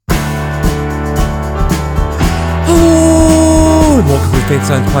Hello, and welcome to the Faith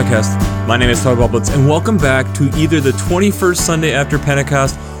Science Podcast. My name is Todd Bublitz, and welcome back to either the 21st Sunday after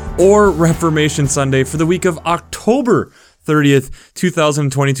Pentecost or Reformation Sunday for the week of October 30th,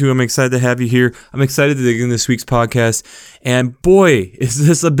 2022. I'm excited to have you here. I'm excited to dig in this week's podcast. And boy, is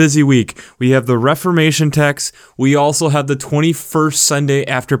this a busy week. We have the Reformation text. We also have the 21st Sunday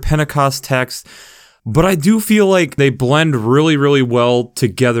after Pentecost text. But I do feel like they blend really, really well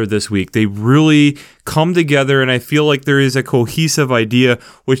together this week. They really come together, and I feel like there is a cohesive idea,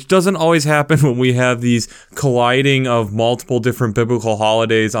 which doesn't always happen when we have these colliding of multiple different biblical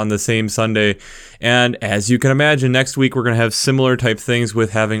holidays on the same Sunday. And as you can imagine, next week we're going to have similar type things with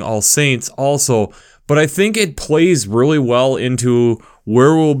having All Saints also. But I think it plays really well into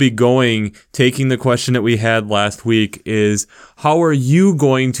where we'll be going, taking the question that we had last week is, how are you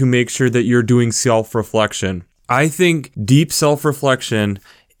going to make sure that you're doing self-reflection? I think deep self-reflection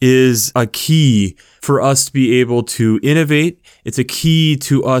is a key for us to be able to innovate. It's a key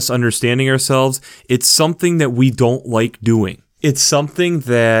to us understanding ourselves. It's something that we don't like doing. It's something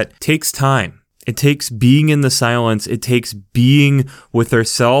that takes time. It takes being in the silence. It takes being with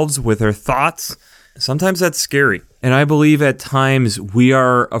ourselves, with our thoughts. Sometimes that's scary. And I believe at times we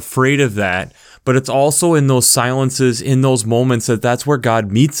are afraid of that, but it's also in those silences, in those moments that's where God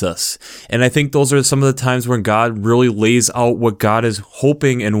meets us. And I think those are some of the times when God really lays out what God is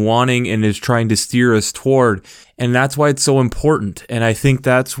hoping and wanting and is trying to steer us toward. And that's why it's so important. And I think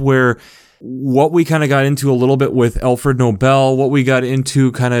that's where what we kind of got into a little bit with Alfred Nobel, what we got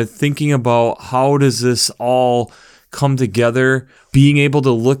into kind of thinking about how does this all come together, being able to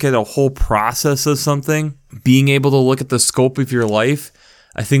look at a whole process of something, being able to look at the scope of your life,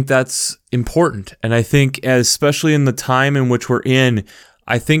 I think that's important. And I think especially in the time in which we're in,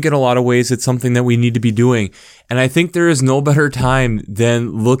 I think in a lot of ways it's something that we need to be doing. And I think there is no better time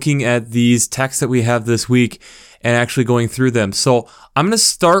than looking at these texts that we have this week and actually going through them. So I'm going to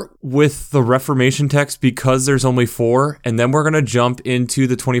start with the Reformation text because there's only 4, and then we're going to jump into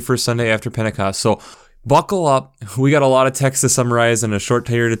the 21st Sunday after Pentecost. So buckle up. We got a lot of text to summarize and a short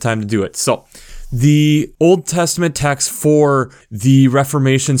period of time to do it. So the Old Testament text for the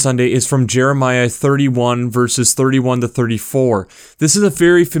Reformation Sunday is from Jeremiah 31 verses 31 to 34. This is a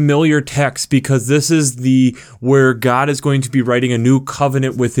very familiar text because this is where God is going to be writing a new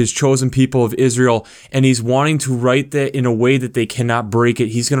covenant with his chosen people of Israel, and he's wanting to write that in a way that they cannot break it.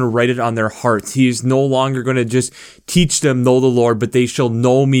 He's going to write it on their hearts. He is no longer going to just teach them, know the Lord, but they shall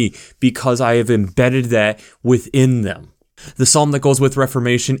know me because I have embedded that within them. The psalm that goes with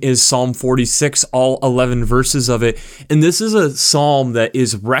Reformation is Psalm 46, all 11 verses of it. And this is a psalm that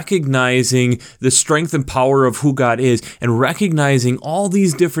is recognizing the strength and power of who God is and recognizing all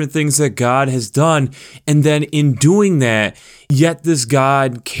these different things that God has done. And then in doing that, yet this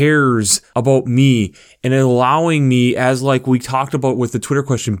God cares about me and allowing me, as like we talked about with the Twitter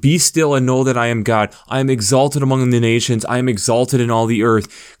question, be still and know that I am God. I am exalted among the nations. I am exalted in all the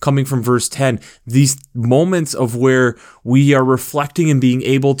earth. Coming from verse 10, these moments of where we are reflecting and being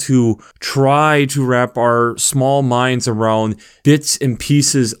able to try to wrap our small minds around bits and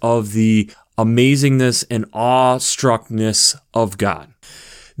pieces of the amazingness and awestruckness of God.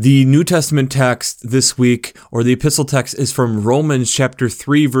 The New Testament text this week, or the epistle text, is from Romans chapter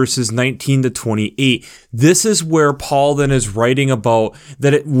 3, verses 19 to 28. This is where Paul then is writing about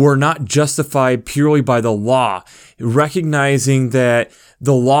that we're not justified purely by the law, recognizing that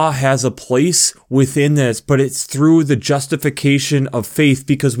the law has a place within this, but it's through the justification of faith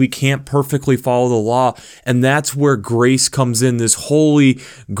because we can't perfectly follow the law. And that's where grace comes in, this holy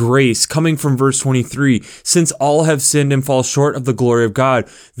grace. Coming from verse 23, since all have sinned and fall short of the glory of God,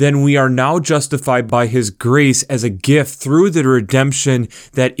 then we are now justified by his grace as a gift through the redemption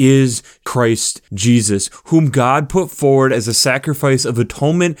that is Christ Jesus, whom God put forward as a sacrifice of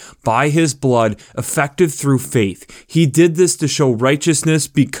atonement by his blood, effective through faith. He did this to show righteousness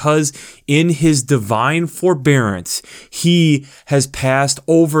because in his divine forbearance, he has passed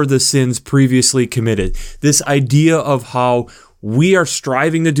over the sins previously committed. This idea of how we are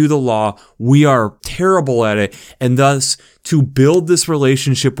striving to do the law, we are terrible at it, and thus to build this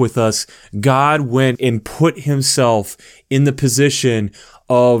relationship with us, God went and put himself in the position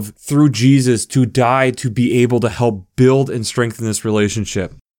of, through Jesus, to die to be able to help build and strengthen this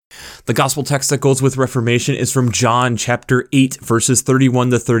relationship. The gospel text that goes with Reformation is from John chapter 8, verses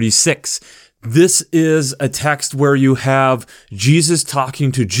 31 to 36. This is a text where you have Jesus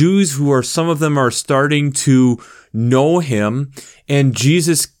talking to Jews who are, some of them are starting to know him, And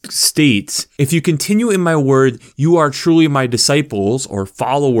Jesus states, if you continue in my word, you are truly my disciples or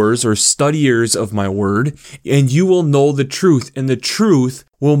followers or studiers of my word, and you will know the truth, and the truth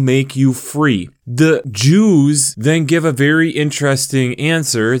will make you free. The Jews then give a very interesting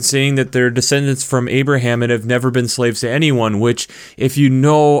answer, saying that they're descendants from Abraham and have never been slaves to anyone, which, if you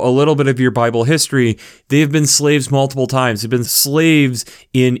know a little bit of your Bible history, they've been slaves multiple times. They've been slaves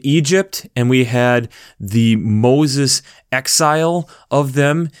in Egypt, and we had the Moses exile of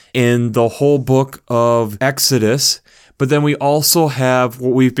them in the whole book of Exodus. But then we also have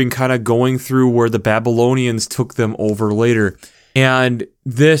what we've been kind of going through where the Babylonians took them over later. And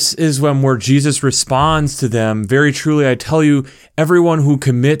this is where Jesus responds to them, very truly, I tell you, everyone who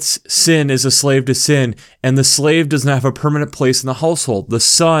commits sin is a slave to sin, and the slave does not have a permanent place in the household. The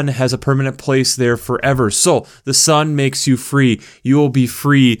son has a permanent place there forever. So the son makes you free. You will be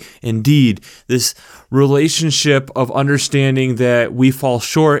free indeed. This relationship of understanding that we fall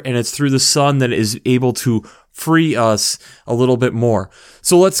short, and it's through the son that is able to free us a little bit more.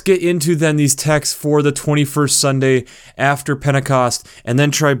 So let's get into then these texts for the 21st Sunday after Pentecost, and then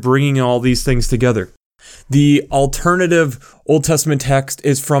try bringing all these things together. The alternative Old Testament text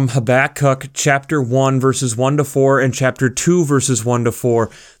is from Habakkuk chapter 1 verses 1 to 4 and chapter 2 verses 1 to 4.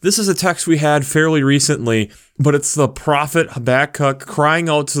 This is a text we had fairly recently, but it's the prophet Habakkuk crying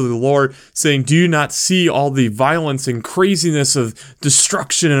out to the Lord saying, do you not see all the violence and craziness of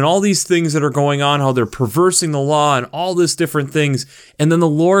destruction and all these things that are going on, how they're perversing the law and all this different things? And then the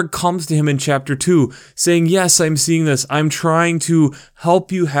Lord comes to him in chapter 2 saying, yes, I'm seeing this. I'm trying to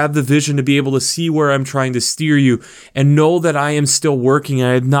help you have the vision to be able to see where I'm trying to steer you, and know that I am still working.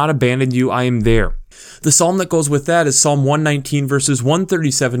 I have not abandoned you. I am there. The psalm that goes with that is Psalm 119 verses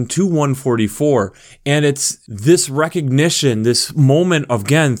 137 to 144. And it's this recognition, this moment of,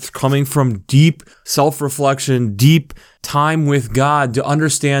 again, coming from deep self-reflection, deep time with God to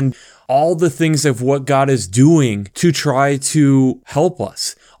understand all the things of what God is doing to try to help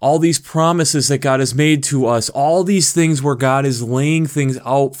us. All these promises that God has made to us, all these things where God is laying things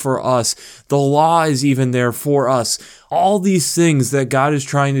out for us. The law is even there for us. All these things that God is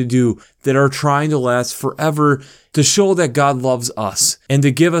trying to do that are trying to last forever to show that God loves us and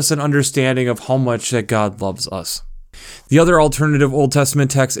to give us an understanding of how much that God loves us. The other alternative Old Testament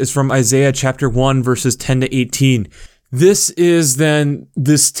text is from Isaiah chapter 1 verses 10 to 18. This is then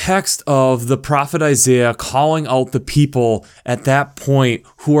this text of the prophet Isaiah calling out the people at that point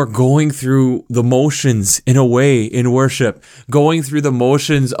who are going through the motions in a way in worship, going through the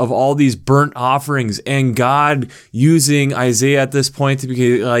motions of all these burnt offerings, and God using Isaiah at this point to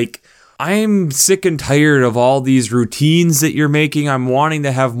be like, I'm sick and tired of all these routines that you're making. I'm wanting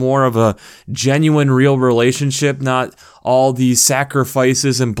to have more of a genuine, real relationship, not all these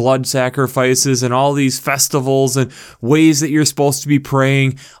sacrifices and blood sacrifices and all these festivals and ways that you're supposed to be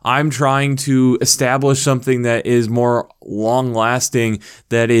praying. I'm trying to establish something that is more long-lasting,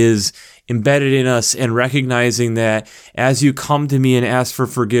 that is embedded in us, and recognizing that as you come to me and ask for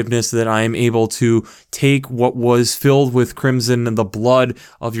forgiveness, that I am able to take what was filled with crimson and the blood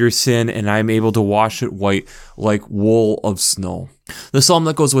of your sin, and I'm able to wash it white like wool of snow. The psalm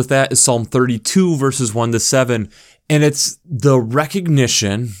that goes with that is Psalm 32 verses 1 to 7. And it's the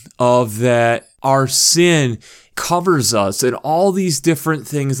recognition of that our sin covers us and all these different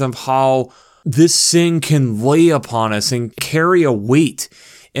things of how this sin can lay upon us and carry a weight.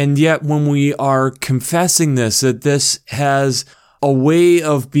 And yet when we are confessing this, that this has a way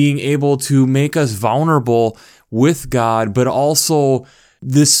of being able to make us vulnerable with God, but also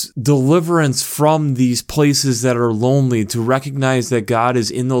this deliverance from these places that are lonely, to recognize that God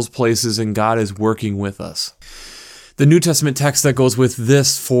is in those places and God is working with us. The New Testament text that goes with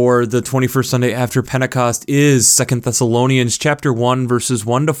this for the 21st Sunday after Pentecost is 2 Thessalonians chapter 1 verses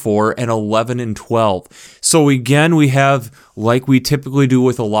 1 to 4 and 11 and 12. So again, we have, like we typically do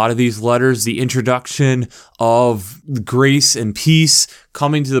with a lot of these letters, the introduction of grace and peace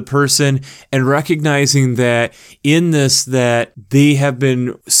coming to the person, and recognizing that in this, that they have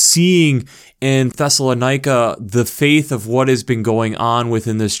been seeing in Thessalonica the faith of what has been going on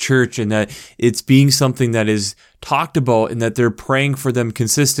within this church, and that it's being something that is talked about and that they're praying for them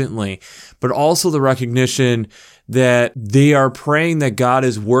consistently, but also the recognition that they are praying that God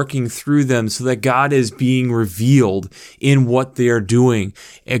is working through them, so that God is being revealed in what they are doing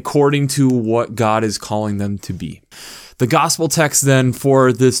according to what God is calling them to be. The gospel text then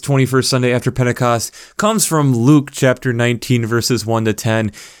for this 21st Sunday after Pentecost comes from Luke chapter 19, verses 1 to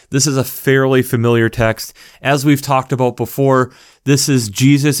 10. This is a fairly familiar text. As we've talked about before, this is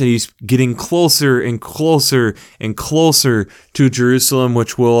Jesus, and he's getting closer and closer and closer to Jerusalem,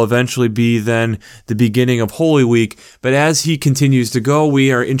 which will eventually be then the beginning of Holy Week. But as he continues to go,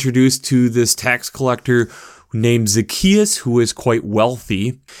 we are introduced to this tax collector named Zacchaeus, who is quite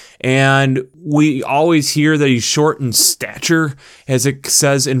wealthy. And we always hear that he's short in stature, as it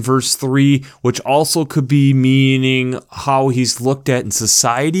says in verse 3, which also could be meaning how he's looked at in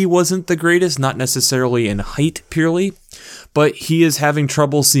society wasn't the greatest, not necessarily in height purely. But he is having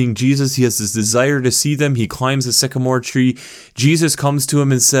trouble seeing Jesus. He has this desire to see them. He climbs a sycamore tree. Jesus comes to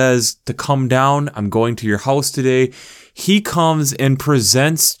him and says to come down. I'm going to your house today. He comes and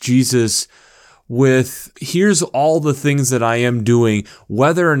presents Jesus with, here's all the things that I am doing,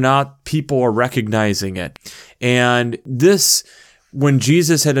 whether or not people are recognizing it. And this, when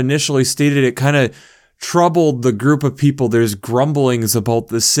Jesus had initially stated it, kind of troubled the group of people. There's grumblings about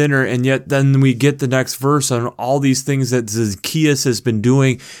the sinner, and yet then we get the next verse on all these things that Zacchaeus has been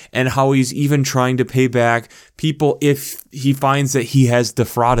doing and how he's even trying to pay back people if he finds that he has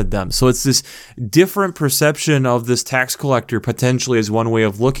defrauded them. So it's this different perception of this tax collector, potentially, as one way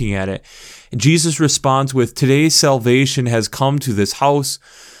of looking at it. And Jesus responds with, today's salvation has come to this house,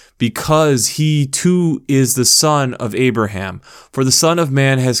 because he too is the son of Abraham. For the Son of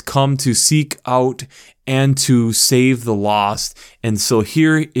Man has come to seek out and to save the lost. And so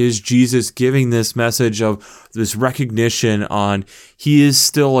here is Jesus giving this message of this recognition on he is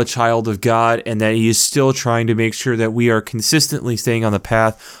still a child of God, and that he is still trying to make sure that we are consistently staying on the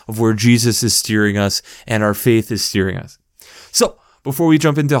path of where Jesus is steering us and our faith is steering us. So before we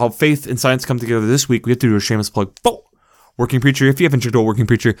jump into how faith and science come together this week, we have to do a shameless plug. Working Preacher. If you haven't checked out Working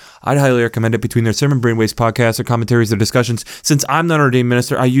Preacher, I'd highly recommend it. Between their Sermon Brainwaves podcasts, their commentaries, their discussions. Since I'm not an ordained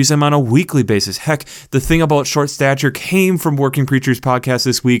minister, I use them on a weekly basis. Heck, the thing about short stature came from Working Preacher's podcast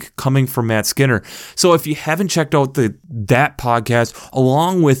this week, coming from Matt Skinner. So if you haven't checked out that podcast,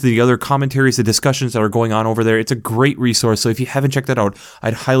 along with the other commentaries, the discussions that are going on over there, it's a great resource. So if you haven't checked that out,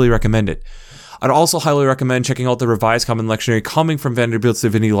 I'd highly recommend it. I'd also highly recommend checking out the Revised Common Lectionary coming from Vanderbilt's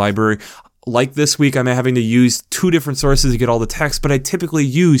Divinity Library. Like this week, I'm having to use two different sources to get all the text, but I typically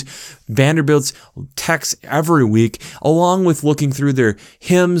use Vanderbilt's text every week, along with looking through their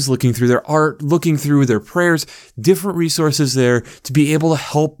hymns, looking through their art, looking through their prayers, different resources there to be able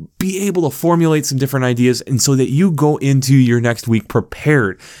to formulate some different ideas, and so that you go into your next week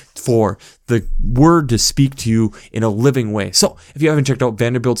prepared for the word to speak to you in a living way. So if you haven't checked out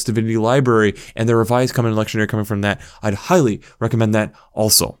Vanderbilt's Divinity Library and the Revised Common Lectionary coming from that, I'd highly recommend that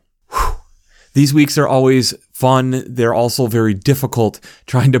also. These weeks are always fun. They're also very difficult,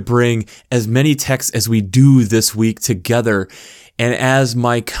 trying to bring as many texts as we do this week together. And as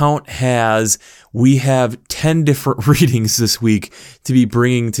my count has, we have 10 different readings this week to be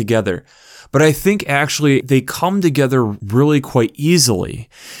bringing together. But I think actually they come together really quite easily.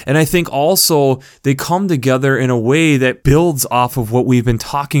 And I think also they come together in a way that builds off of what we've been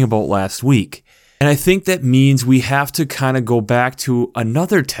talking about last week. And I think that means we have to kind of go back to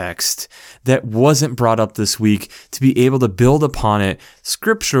another text that wasn't brought up this week to be able to build upon it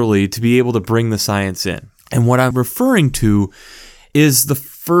scripturally, to be able to bring the science in. And what I'm referring to is the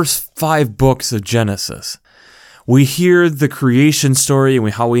first 5 books of Genesis. We hear the creation story and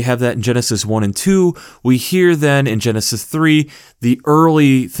how we have that in Genesis 1 and 2. We hear then in Genesis 3 the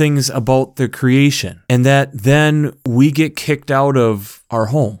early things about the creation, and that then we get kicked out of our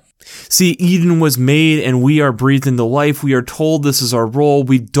home. See, Eden was made and we are breathed into life. We are told this is our role.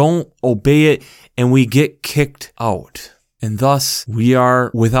 We don't obey it and we get kicked out. And thus we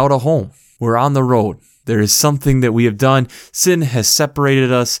are without a home. We're on the road. There is something that we have done. Sin has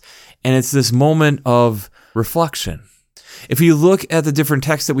separated us, and it's this moment of reflection. If you look at the different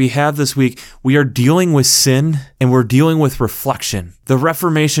texts that we have this week, we are dealing with sin and we're dealing with reflection. The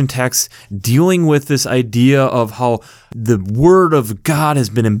Reformation text dealing with this idea of how the Word of God has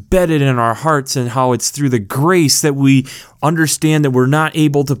been embedded in our hearts and how it's through the grace that we understand that we're not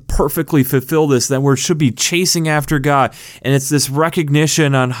able to perfectly fulfill this, that we should be chasing after God. And it's this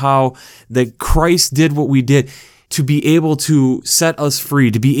recognition on how that Christ did what we did to be able to set us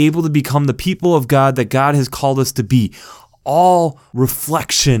free, to be able to become the people of God that God has called us to be. All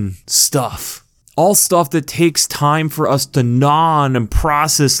reflection stuff. All stuff that takes time for us to gnaw on and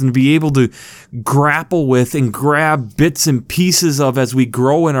process and be able to grapple with and grab bits and pieces of as we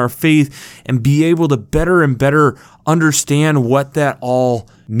grow in our faith and be able to better and better understand what that all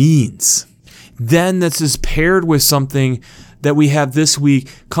means. Then this is paired with something that we have this week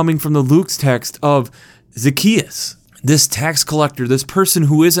coming from the Luke's text of Zacchaeus. this tax collector, this person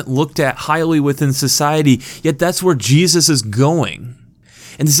who isn't looked at highly within society, yet that's where Jesus is going.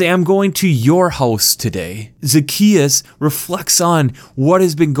 And to say, I'm going to your house today. Zacchaeus reflects on what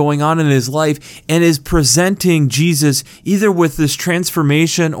has been going on in his life and is presenting Jesus either with this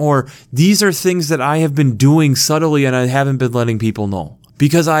transformation or these are things that I have been doing subtly and I haven't been letting people know.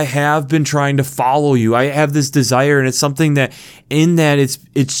 Because I have been trying to follow you. I have this desire, and it's something that in that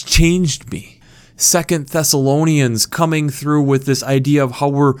it's changed me. 2 Thessalonians coming through with this idea of how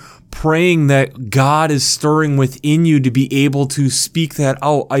we're praying that God is stirring within you to be able to speak that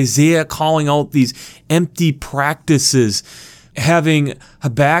out. Isaiah calling out these empty practices. Having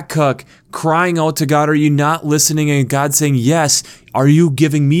Habakkuk crying out to God, are you not listening? And God saying, yes, are you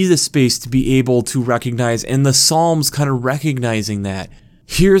giving me the space to be able to recognize? And the Psalms kind of recognizing that.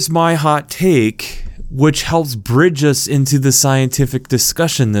 Here's my hot take, which helps bridge us into the scientific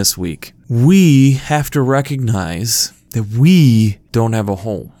discussion this week. We have to recognize that we don't have a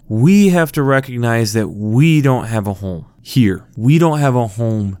home. We have to recognize that we don't have a home here. We don't have a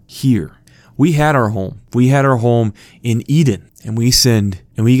home here. We had our home. We had our home in Eden, and we sinned,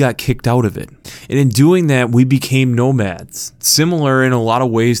 and we got kicked out of it. And in doing that, we became nomads. Similar in a lot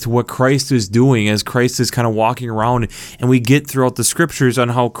of ways to what Christ is doing as Christ is kind of walking around, and we get throughout the scriptures on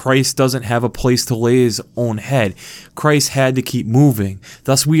how Christ doesn't have a place to lay his own head. Christ had to keep moving.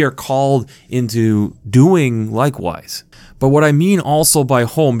 Thus, we are called into doing likewise. But what I mean also by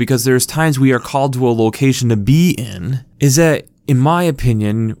home, because there's times we are called to a location to be in, is that, in my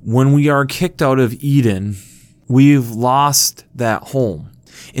opinion, when we are kicked out of Eden, we've lost that home.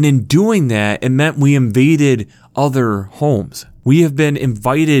 And in doing that, it meant we invaded other homes. We have been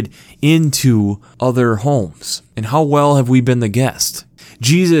invited into other homes. And how well have we been the guest?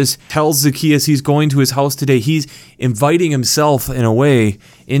 Jesus tells Zacchaeus he's going to his house today. He's inviting himself, in a way,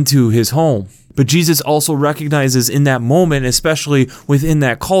 into his home. But Jesus also recognizes in that moment, especially within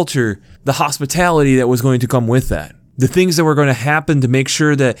that culture, the hospitality that was going to come with that. The things that were going to happen to make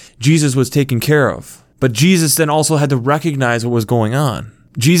sure that Jesus was taken care of. But Jesus then also had to recognize what was going on.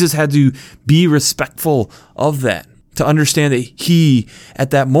 Jesus had to be respectful of that, to understand that he,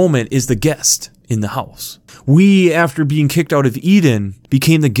 at that moment, is the guest in the house. We, after being kicked out of Eden,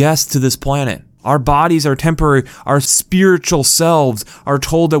 became the guests to this planet. Our bodies are temporary. Our spiritual selves are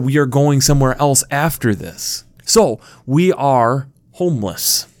told that we are going somewhere else after this. So, we are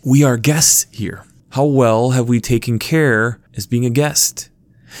homeless. We are guests here. How well have we taken care as being a guest?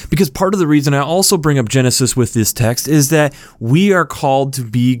 Because part of the reason I also bring up Genesis with this text is that we are called to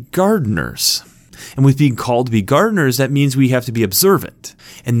be gardeners. And with being called to be gardeners, that means we have to be observant.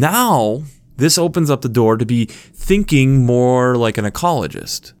 And now, this opens up the door to be thinking more like an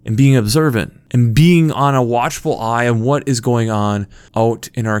ecologist and being observant and being on a watchful eye on what is going on out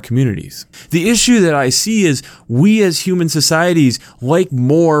in our communities. The issue that I see is we as human societies like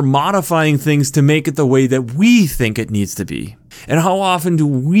more modifying things to make it the way that we think it needs to be. And how often do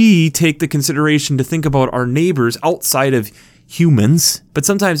we take the consideration to think about our neighbors outside of humans, but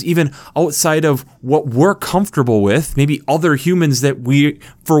sometimes even outside of what we're comfortable with, maybe other humans that we,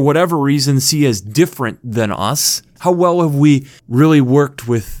 for whatever reason, see as different than us? How well have we really worked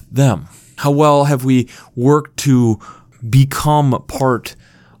with them? How well have we worked to become part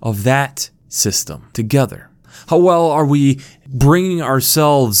of that system together? How well are we bringing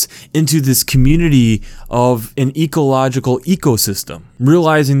ourselves into this community of an ecological ecosystem,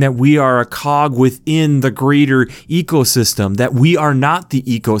 realizing that we are a cog within the greater ecosystem, that we are not the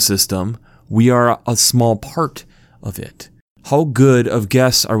ecosystem, we are a small part of it? How good of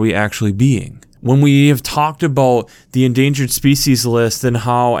guests are we actually being? When we have talked about the endangered species list and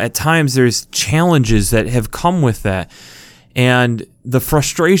how at times there's challenges that have come with that, and the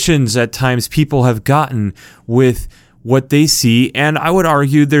frustrations at times people have gotten with what they see, and I would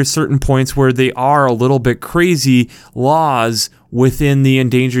argue there's certain points where they are a little bit crazy laws within the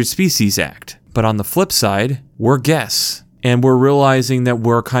Endangered Species Act. But on the flip side, we're guests, and we're realizing that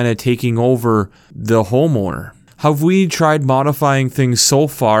we're kind of taking over the homeowner. Have we tried modifying things so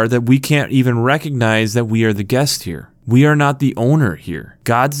far that we can't even recognize that we are the guest here? We are not the owner here.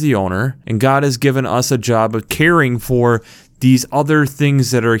 God's the owner, and God has given us a job of caring for these other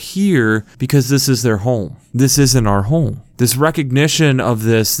things that are here because this is their home. This isn't our home. This recognition of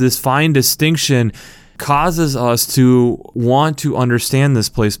this fine distinction causes us to want to understand this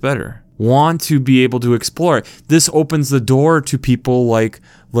place better, want to be able to explore it. This opens the door to people like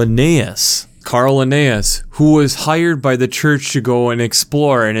Linnaeus. Carl Linnaeus, who was hired by the church to go and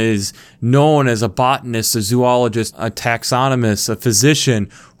explore and is known as a botanist, a zoologist, a taxonomist, a physician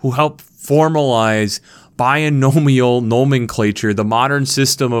who helped formalize binomial nomenclature, the modern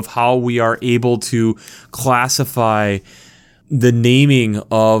system of how we are able to classify the naming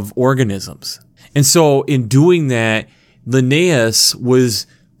of organisms. And so in doing that, Linnaeus was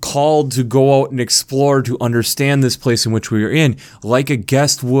called to go out and explore, to understand this place in which we are in, like a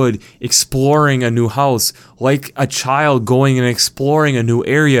guest would exploring a new house, like a child going and exploring a new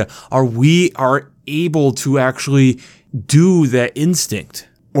area. We are able to actually do that instinct?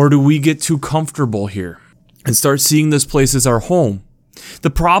 Or do we get too comfortable here and start seeing this place as our home? The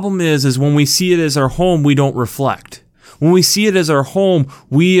problem is when we see it as our home, we don't reflect. When we see it as our home,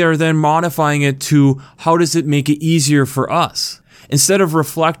 we are then modifying it to how does it make it easier for us? Instead of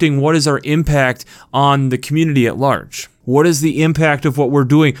reflecting what is our impact on the community at large? What is the impact of what we're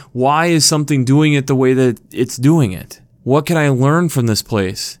doing? Why is something doing it the way that it's doing it? What can I learn from this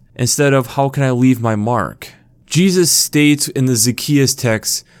place? Instead of how can I leave my mark? Jesus states in the Zacchaeus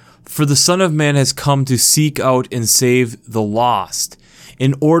text, "For the Son of Man has come to seek out and save the lost."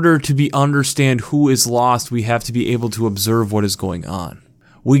 In order to understand who is lost, we have to be able to observe what is going on.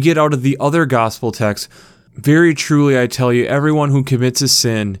 We get out of the other gospel text, "Very truly I tell you, everyone who commits a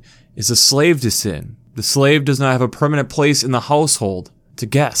sin is a slave to sin. The slave does not have a permanent place in the household. It's a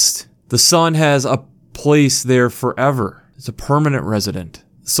guest. The Son has a place there forever. It's a permanent resident.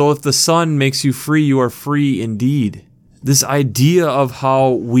 So if the Son makes you free, you are free indeed." This idea of how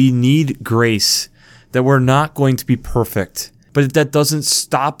we need grace, that we're not going to be perfect, but that doesn't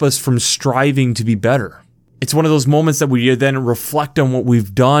stop us from striving to be better. It's one of those moments that we then reflect on what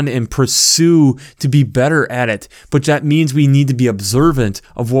we've done and pursue to be better at it. But that means we need to be observant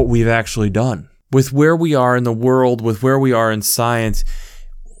of what we've actually done. With where we are in the world, with where we are in science,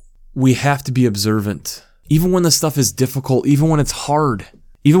 we have to be observant. Even when the stuff is difficult, even when it's hard,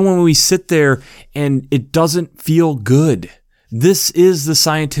 even when we sit there and it doesn't feel good. This is the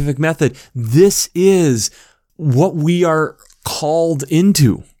scientific method. This is what we are called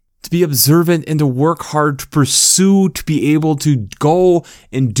into. To be observant and to work hard, to pursue, to be able to go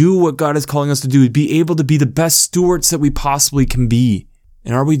and do what God is calling us to do, to be able to be the best stewards that we possibly can be.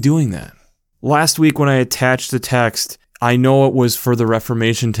 And are we doing that? Last week when I attached the text, I know it was for the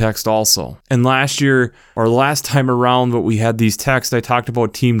Reformation text also. And last year, or last time around when we had these texts, I talked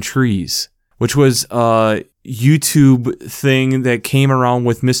about Team Trees, which was a YouTube thing that came around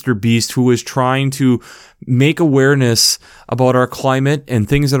with Mr. Beast, who was trying to make awareness about our climate and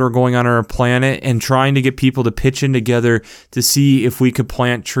things that are going on our planet and trying to get people to pitch in together to see if we could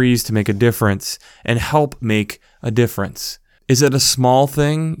plant trees to make a difference and help make a difference. Is it a small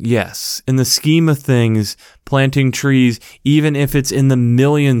thing? Yes. In the scheme of things, planting trees, even if it's in the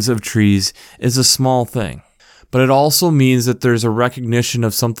millions of trees, is a small thing. But it also means that there's a recognition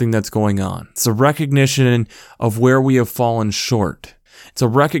of something that's going on. It's a recognition of where we have fallen short. It's a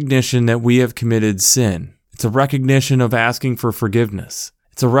recognition that we have committed sin. It's a recognition of asking for forgiveness.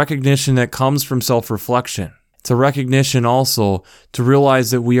 It's a recognition that comes from self-reflection. It's a recognition also to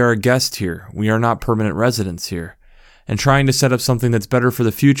realize that we are a guest here. We are not permanent residents here. And trying to set up something that's better for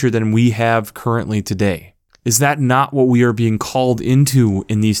the future than we have currently today. Is that not what we are being called into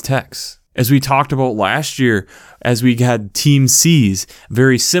in these texts? As we talked about last year, as we had Team Seas,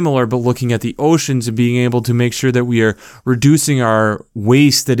 very similar, but looking at the oceans and being able to make sure that we are reducing our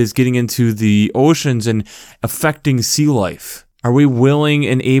waste that is getting into the oceans and affecting sea life. Are we willing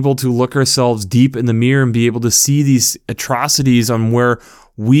and able to look ourselves deep in the mirror and be able to see these atrocities on where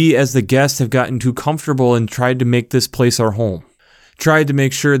we as the guests have gotten too comfortable and tried to make this place our home? Tried to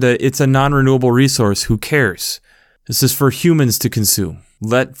make sure that it's a non-renewable resource. Who cares? This is for humans to consume.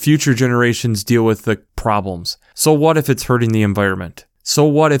 Let future generations deal with the problems. So what if it's hurting the environment? So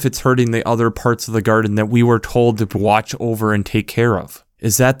what if it's hurting the other parts of the garden that we were told to watch over and take care of?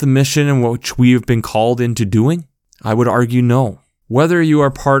 Is that the mission in which we have been called into doing? I would argue no. Whether you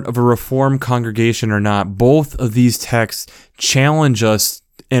are part of a Reformed congregation or not, both of these texts challenge us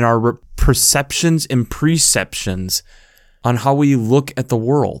in our perceptions and preceptions on how we look at the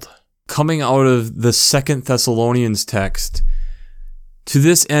world. Coming out of the 2 Thessalonians text, to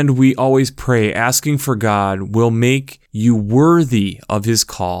this end we always pray, asking for God will make you worthy of his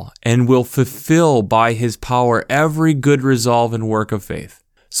call and will fulfill by his power every good resolve and work of faith,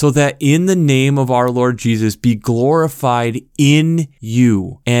 so that in the name of our Lord Jesus be glorified in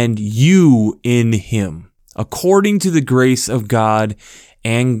you and you in him, according to the grace of God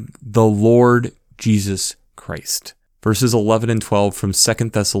and the Lord Jesus Christ. Verses 11 and 12 from 2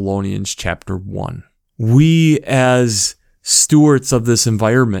 Thessalonians chapter 1. We as stewards of this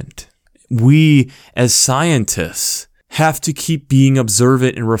environment, we as scientists have to keep being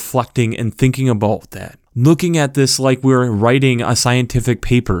observant and reflecting and thinking about that. Looking at this like we're writing a scientific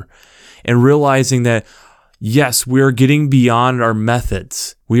paper and realizing that yes, we are getting beyond our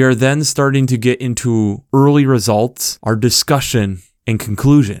methods. We are then starting to get into early results, our discussion and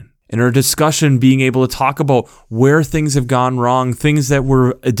conclusion. In our discussion, being able to talk about where things have gone wrong, things that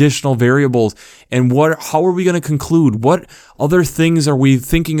were additional variables, and how are we going to conclude? What other things are we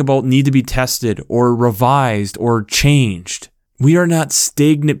thinking about need to be tested or revised or changed? We are not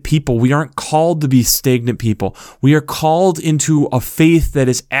stagnant people. We aren't called to be stagnant people. We are called into a faith that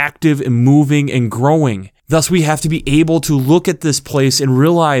is active and moving and growing. Thus, we have to be able to look at this place and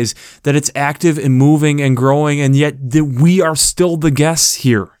realize that it's active and moving and growing, and yet that we are still the guests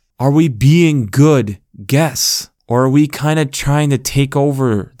here. Are we being good guests? Or are we kind of trying to take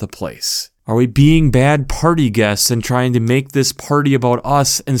over the place? Are we being bad party guests and trying to make this party about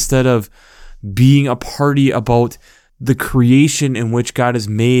us instead of being a party about the creation in which God has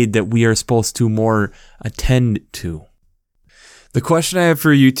made that we are supposed to more attend to? The question I have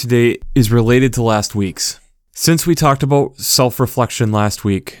for you today is related to last week's. Since we talked about self-reflection last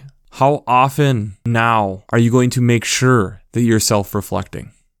week, how often now are you going to make sure that you're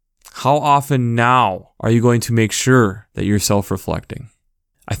self-reflecting? How often now are you going to make sure that you're self-reflecting?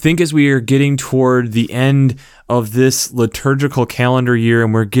 I think as we are getting toward the end of this liturgical calendar year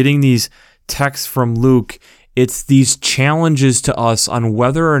and we're getting these texts from Luke, it's these challenges to us on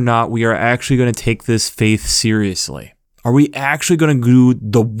whether or not we are actually going to take this faith seriously. Are we actually going to do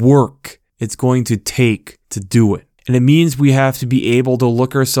the work it's going to take to do it? And it means we have to be able to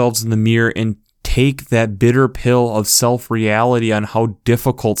look ourselves in the mirror and take that bitter pill of self-reality on how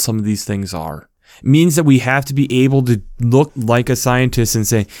difficult some of these things are. It means that we have to be able to look like a scientist and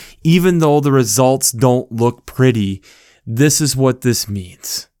say, even though the results don't look pretty, this is what this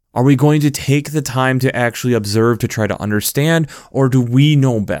means. Are we going to take the time to actually observe to try to understand, or do we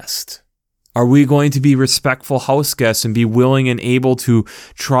know best? Are we going to be respectful house guests and be willing and able to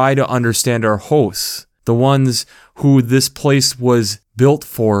try to understand our hosts, the ones who this place was built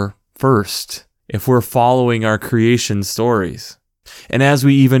for first, if we're following our creation stories? And as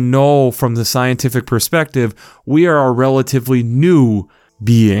we even know from the scientific perspective, we are a relatively new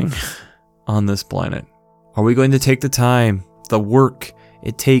being on this planet. Are we going to take the time, the work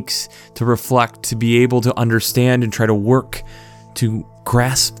it takes to reflect, to be able to understand and try to work to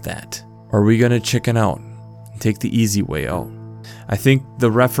grasp that? Or are we going to chicken out and take the easy way out? I think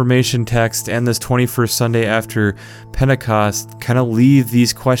the Reformation text and this 21st Sunday after Pentecost kind of leave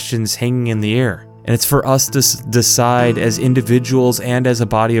these questions hanging in the air. And it's for us to decide as individuals and as a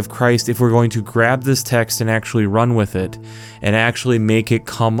body of Christ if we're going to grab this text and actually run with it and actually make it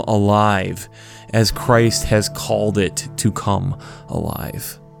come alive as Christ has called it to come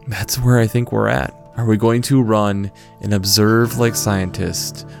alive. That's where I think we're at. Are we going to run and observe like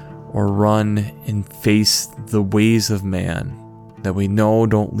scientists, or run and face the ways of man that we know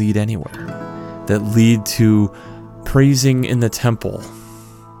don't lead anywhere, that lead to praising in the temple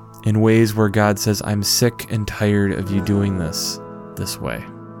in ways where God says, I'm sick and tired of you doing this way?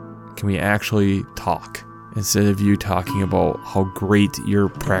 Can we actually talk instead of you talking about how great your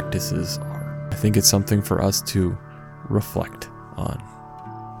practices are? I think it's something for us to reflect on.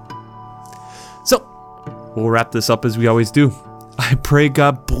 So, we'll wrap this up as we always do. I pray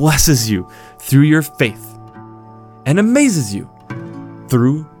God blesses you through your faith and amazes you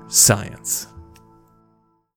through science.